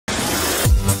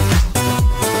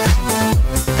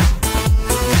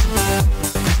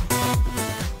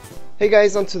Hey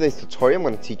guys, on today's tutorial I'm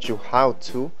going to teach you how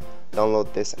to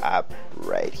download this app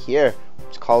right here.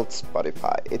 It's called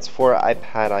Spotify. It's for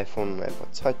iPad, iPhone, and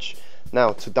iPod Touch.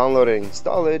 Now to download it and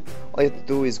install it, all you have to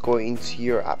do is go into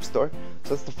your app store.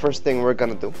 So that's the first thing we're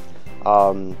going to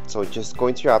do. So just go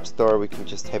into your app store. We can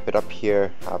just type it up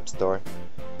here, app store,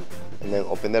 and then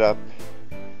open it up.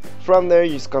 From there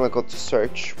you're just going to go to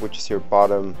search, which is your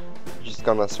bottom. You're just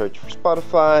going to search for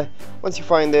Spotify. Once you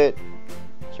find it,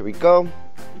 here we go.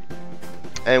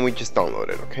 And we just download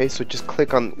it. Okay, so just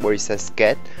click on where it says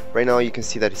get. Right now you can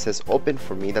see that it says open.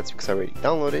 For me, that's because I already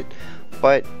downloaded,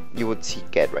 but you would see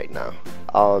get right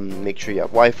now. Make sure you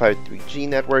have Wi-Fi 3G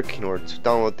network in order to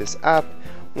download this app.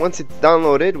 Once it's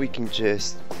downloaded, we can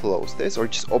just close this or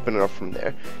just open it up from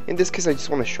there. In this case, I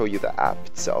just want to show you the app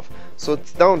itself. So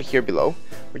it's down here below.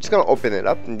 We're just gonna open it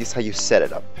up, and this is how you set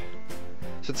it up.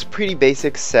 So it's a pretty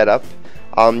basic setup.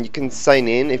 You can sign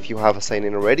in if you have a sign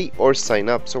in already, or sign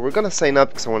up. So we're gonna sign up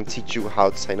because I want to teach you how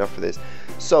to sign up for this.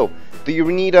 So do you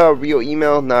need a real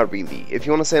email? Not really. If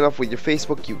you want to sign up with your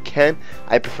Facebook, you can.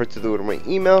 I prefer to do it with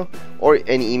my email or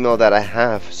any email that I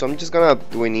have. So I'm just gonna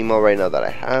do an email right now that I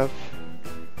have.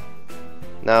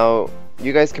 Now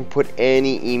you guys can put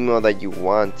any email that you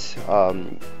want.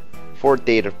 For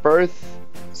date of birth,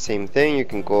 same thing. You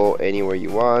can go anywhere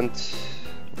you want.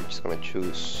 I'm just gonna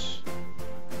choose.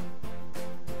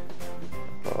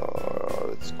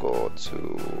 Let's go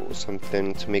to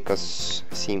something to make us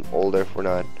seem older if we're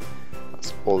not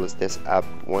as old as this app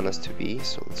want us to be.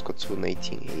 So let's go to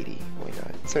 1980. Why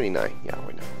not? 79. Yeah,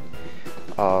 why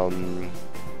not?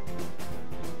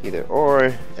 Either or,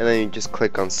 and then you just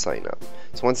click on sign up.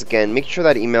 So once again, make sure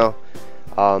that email,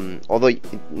 although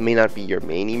it may not be your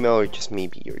main email or just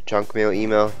maybe your junk mail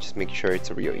email, just make sure it's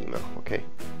a real email. Okay.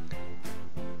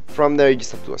 From there, you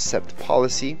just have to accept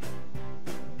policy.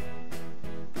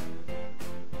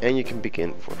 And you can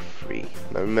begin for free.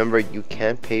 Now remember, you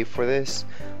can pay for this,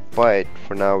 but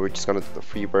for now we're just gonna do the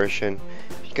free version.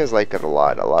 If you guys like it a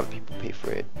lot of people pay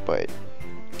for it, but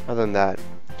other than that,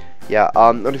 yeah.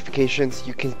 Notifications,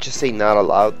 you can just say not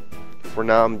allowed. For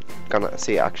now I'm gonna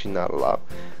say actually not allowed.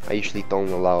 I usually don't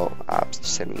allow apps to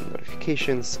send me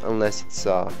notifications unless it's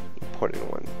an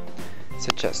important one,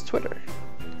 such as Twitter.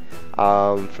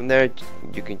 From there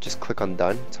you can just click on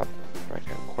done, top right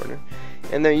hand corner,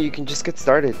 and then you can just get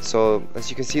started. So as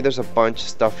you can see, there's a bunch of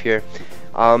stuff here.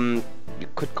 You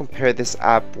could compare this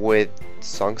app with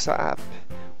Songsa app,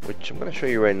 which I'm gonna show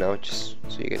you right now just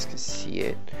so you guys can see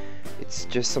it. It's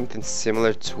just something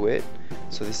similar to it.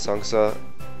 So this Songsa,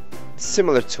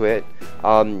 similar to it.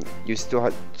 You still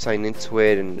have to sign into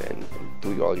it and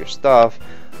do all your stuff.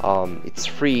 It's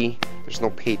free. There's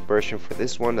no paid version for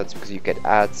this one. That's because you get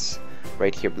ads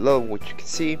right here below, which you can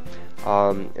see.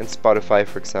 And Spotify,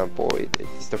 for example,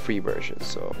 it's the free version,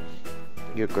 so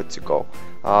you're good to go.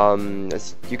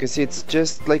 As you can see, it's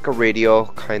just like a radio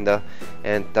kinda,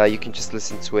 and you can just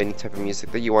listen to any type of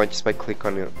music that you want just by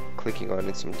clicking on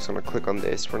it. So I'm just gonna click on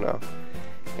this for now,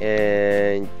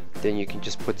 and then you can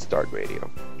just put start radio,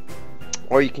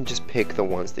 or you can just pick the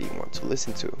ones that you want to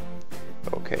listen to.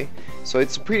 Okay, so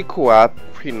it's a pretty cool app,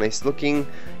 pretty nice looking,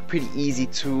 pretty easy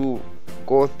to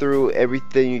go through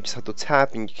everything. You just have to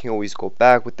tap, and you can always go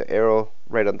back with the arrow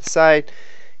right on the side.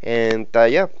 And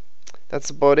yeah, that's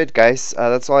about it, guys.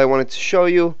 That's all I wanted to show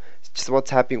you. It's just about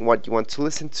tapping what you want to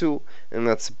listen to, and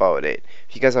that's about it.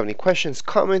 If you guys have any questions,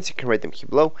 comments, you can write them here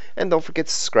below, and don't forget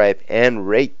to subscribe and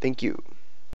rate. Thank you.